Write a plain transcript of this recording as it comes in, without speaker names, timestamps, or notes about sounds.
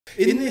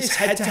In this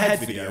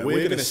head-to-head video,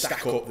 we're going to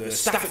stack up the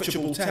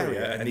Staffordshire Bull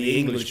Terrier and the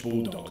English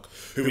Bulldog.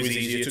 Who is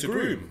easier to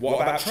groom? What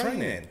about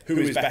training? Who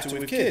is better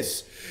with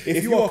kids?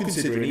 If you are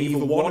considering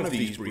either one of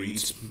these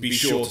breeds, be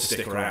sure to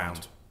stick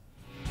around.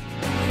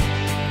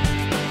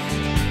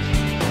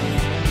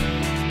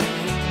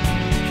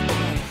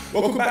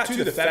 Welcome back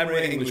to the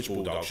Fenrir English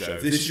Bulldog Show.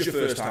 If this is your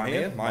first time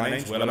here, my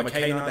name's Will, I'm a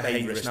canine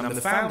behaviourist and I'm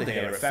the founder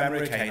here at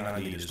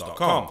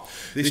FenrirCanineLeaders.com.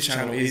 This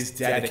channel is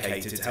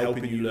dedicated to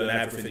helping you learn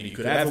everything you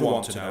could ever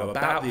want to know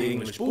about the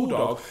English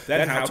Bulldog,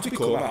 then how to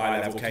become a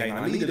high-level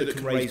canine leader that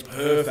can raise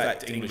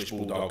perfect English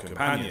Bulldog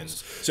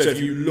companions. So if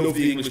you love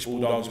the English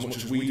Bulldog as much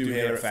as we do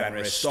here at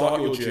Fenrir,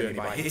 start your journey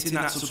by hitting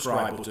that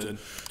subscribe button,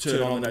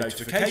 turn on the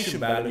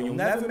notification bell, and you'll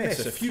never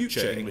miss a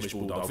future English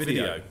Bulldog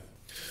video.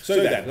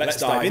 So then, let's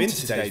dive into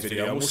today's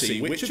video and we'll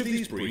see which of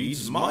these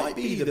breeds might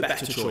be the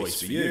better choice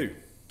for you.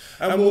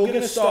 And we're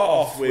going to start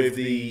off with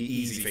the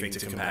easy thing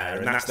to compare,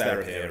 and that's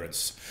their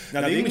appearance.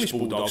 Now, the English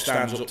Bulldog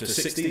stands up to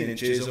 16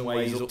 inches and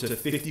weighs up to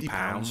 50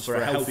 pounds for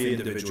a healthy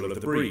individual of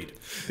the breed.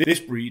 This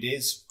breed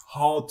is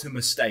hard to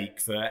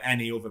mistake for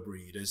any other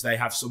breed, as they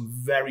have some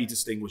very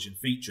distinguishing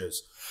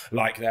features,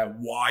 like their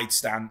wide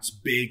stance,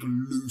 big,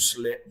 loose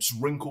lips,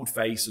 wrinkled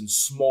face, and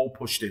small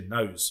pushed-in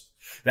nose.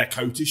 Their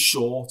coat is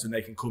short and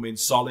they can come in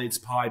solids,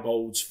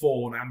 piebalds,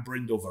 fawn and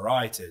brindle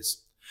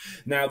varieties.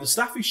 Now, the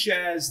Staffy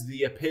shares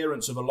the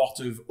appearance of a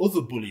lot of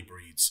other bully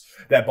breeds.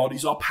 Their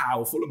bodies are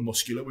powerful and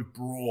muscular with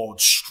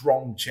broad,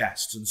 strong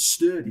chests and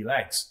sturdy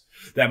legs.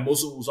 Their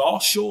muzzles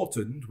are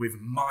shortened with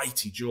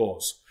mighty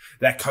jaws.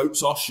 Their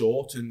coats are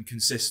short and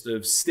consist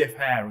of stiff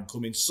hair and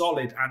come in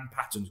solid and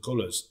patterned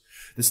colours.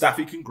 The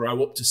Staffy can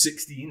grow up to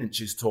 16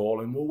 inches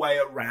tall and will weigh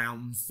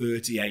around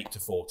 38 to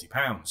 40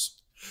 pounds.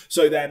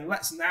 So then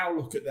let's now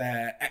look at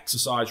their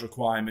exercise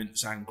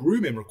requirements and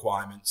grooming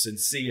requirements and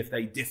see if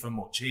they differ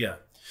much here.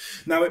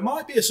 Now, it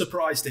might be a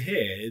surprise to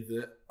hear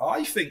that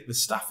I think the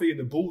Staffy and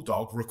the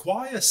Bulldog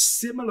require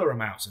similar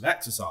amounts of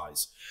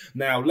exercise.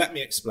 Now, let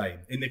me explain.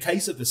 In the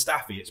case of the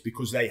Staffy, it's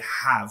because they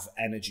have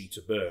energy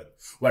to burn,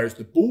 whereas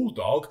the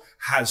Bulldog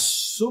has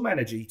some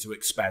energy to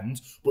expend,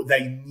 but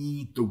they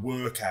need the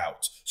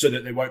workout so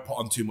that they won't put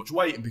on too much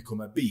weight and become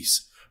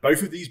obese.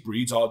 Both of these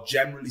breeds are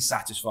generally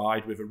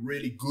satisfied with a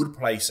really good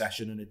play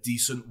session and a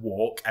decent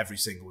walk every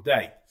single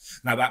day.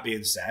 Now, that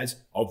being said,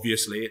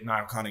 obviously it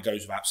now kind of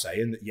goes without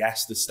saying that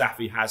yes, the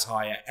Staffy has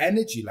higher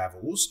energy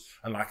levels.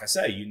 And like I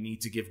say, you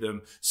need to give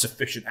them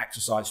sufficient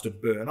exercise to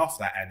burn off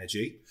that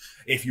energy.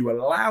 If you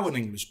allow an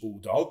English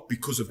Bulldog,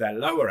 because of their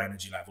lower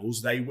energy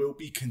levels, they will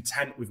be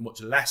content with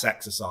much less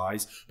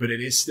exercise, but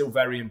it is still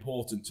very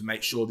important to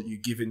make sure that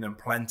you're giving them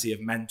plenty of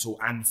mental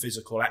and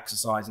physical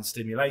exercise and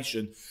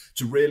stimulation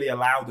to really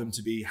allow them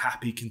to be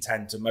happy,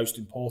 content, and most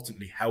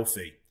importantly,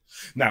 healthy.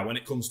 Now, when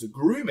it comes to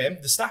grooming,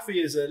 the Staffy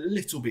is a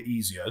little bit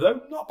easier,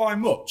 though not by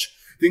much.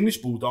 The English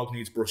Bulldog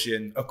needs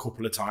brushing a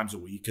couple of times a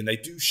week, and they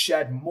do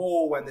shed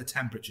more when the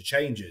temperature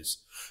changes.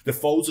 The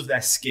folds of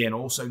their skin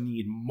also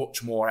need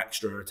much more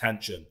extra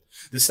attention.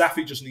 The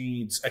Staffy just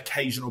needs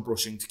occasional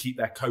brushing to keep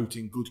their coat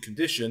in good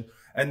condition,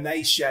 and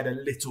they shed a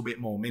little bit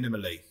more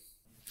minimally.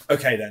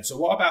 Okay then, so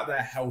what about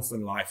their health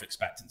and life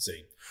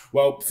expectancy?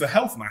 Well, for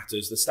health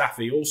matters, the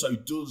Staffy also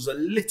does a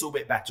little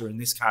bit better in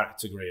this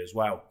category as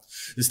well.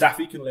 The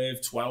Staffy can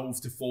live 12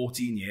 to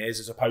 14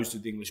 years as opposed to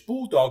the English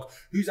Bulldog,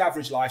 whose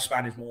average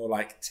lifespan is more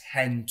like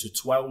 10 to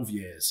 12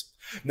 years.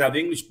 Now, the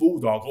English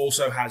Bulldog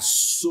also has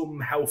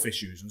some health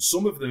issues, and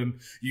some of them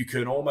you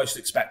can almost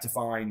expect to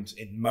find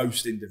in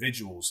most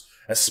individuals,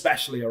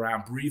 especially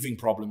around breathing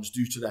problems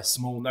due to their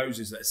small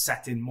noses that are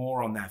set in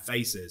more on their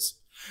faces.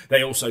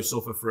 They also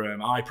suffer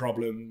from eye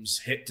problems,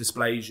 hip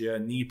dysplasia,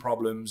 knee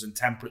problems, and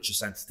temperature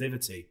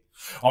sensitivity.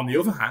 On the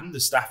other hand, the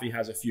Staffy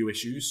has a few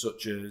issues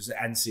such as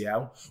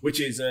NCL, which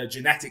is a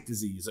genetic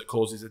disease that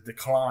causes a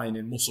decline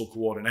in muscle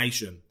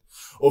coordination.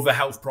 Other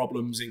health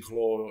problems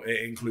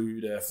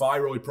include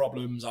thyroid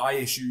problems, eye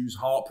issues,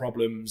 heart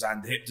problems,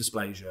 and hip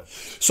dysplasia.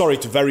 Sorry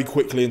to very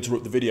quickly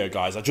interrupt the video,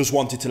 guys. I just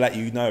wanted to let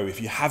you know, if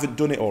you haven't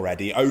done it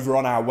already, over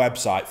on our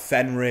website,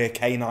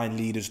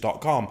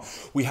 FenrirCanineLeaders.com,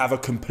 we have a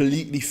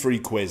completely free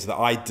quiz that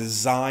I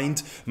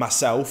designed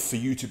myself for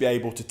you to be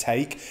able to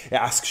take. It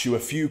asks you a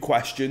few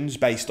questions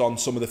based on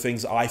some of the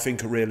things that I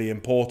think are really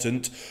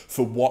important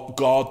for what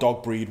guard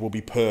dog breed will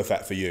be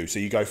perfect for you. So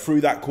you go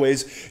through that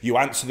quiz, you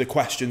answer the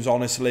questions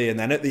honestly, and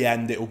then at the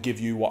end it will give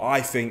you what I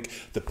think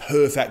the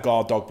perfect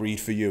guard dog breed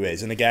for you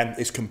is. And again,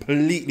 it's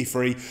completely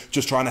free,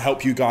 just trying to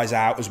help you guys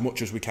out as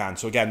much as we can.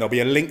 So again, there'll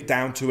be a link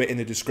down to it in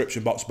the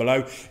description box below.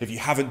 If you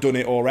haven't done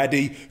it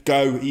already,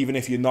 go, even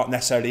if you're not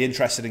necessarily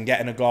interested in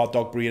getting a guard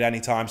dog breed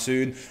anytime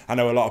soon. I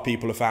know a lot of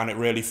people have found it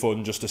really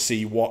fun just to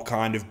see what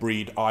kind of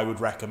breed I would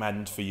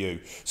recommend for you.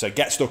 So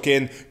get stuck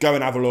in, go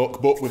and have a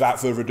look, but without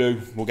further ado,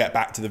 we'll get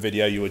back to the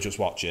video you were just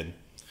watching.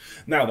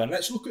 Now then,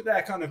 let's look at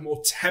their kind of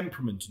more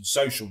temperament and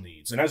social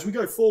needs. And as we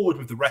go forward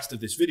with the rest of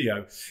this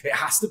video, it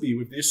has to be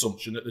with the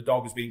assumption that the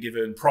dog has been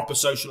given proper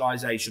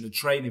socialization and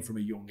training from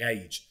a young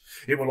age.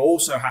 It will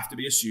also have to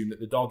be assumed that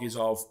the dog is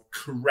of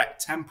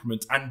correct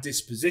temperament and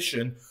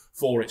disposition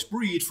for its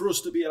breed for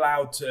us to be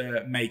allowed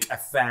to make a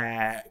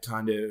fair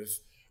kind of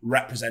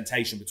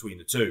representation between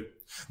the two.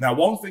 Now,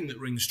 one thing that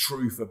rings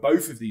true for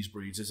both of these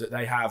breeds is that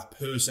they have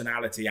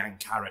personality and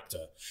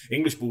character.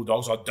 English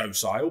Bulldogs are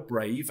docile,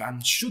 brave,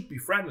 and should be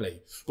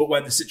friendly. But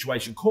when the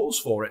situation calls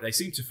for it, they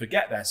seem to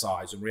forget their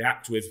size and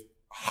react with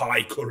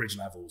high courage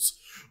levels.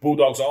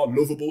 Bulldogs are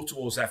lovable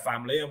towards their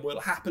family and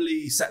will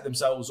happily set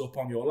themselves up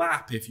on your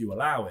lap if you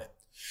allow it.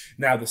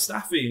 Now, the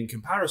Staffy, in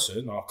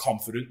comparison, are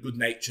confident,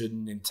 good-natured,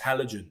 and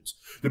intelligent.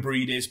 The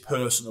breed is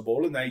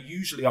personable, and they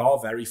usually are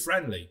very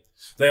friendly.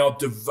 They are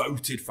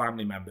devoted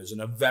family members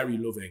and are very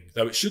loving,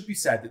 though it should be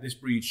said that this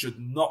breed should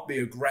not be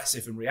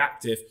aggressive and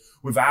reactive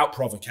without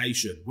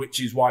provocation, which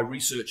is why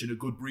researching a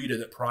good breeder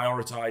that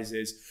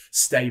prioritises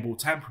stable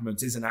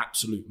temperament is an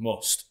absolute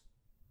must.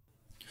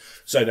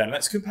 So then,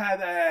 let's compare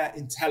their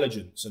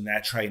intelligence and their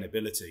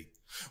trainability.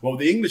 Well,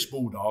 the English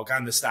Bulldog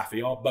and the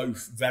Staffy are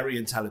both very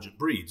intelligent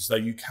breeds, though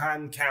you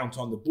can count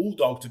on the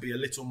Bulldog to be a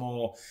little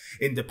more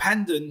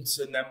independent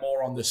and then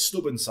more on the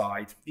stubborn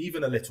side,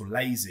 even a little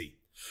lazy.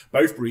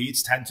 Both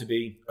breeds tend to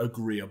be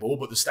agreeable,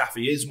 but the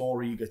Staffy is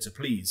more eager to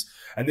please,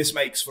 and this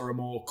makes for a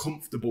more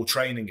comfortable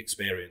training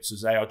experience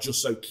as they are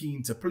just so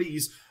keen to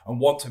please and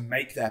want to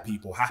make their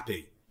people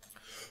happy.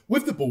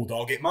 With the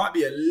Bulldog, it might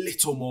be a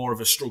little more of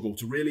a struggle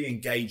to really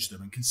engage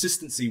them, and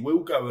consistency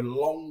will go a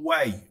long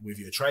way with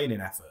your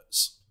training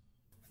efforts.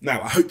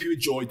 Now, I hope you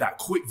enjoyed that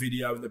quick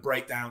video and the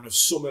breakdown of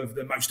some of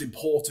the most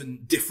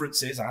important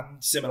differences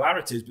and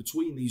similarities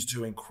between these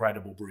two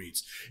incredible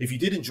breeds. If you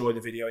did enjoy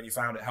the video and you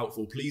found it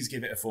helpful, please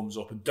give it a thumbs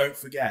up and don't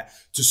forget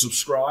to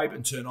subscribe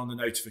and turn on the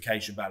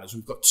notification bell, as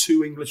we've got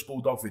 2 English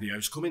Bulldog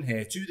videos coming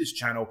here to this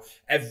channel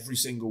every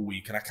single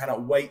week, and I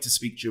cannot wait to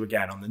speak to you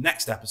again on the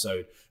next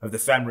episode of the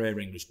Fenrir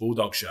English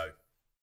Bulldog Show.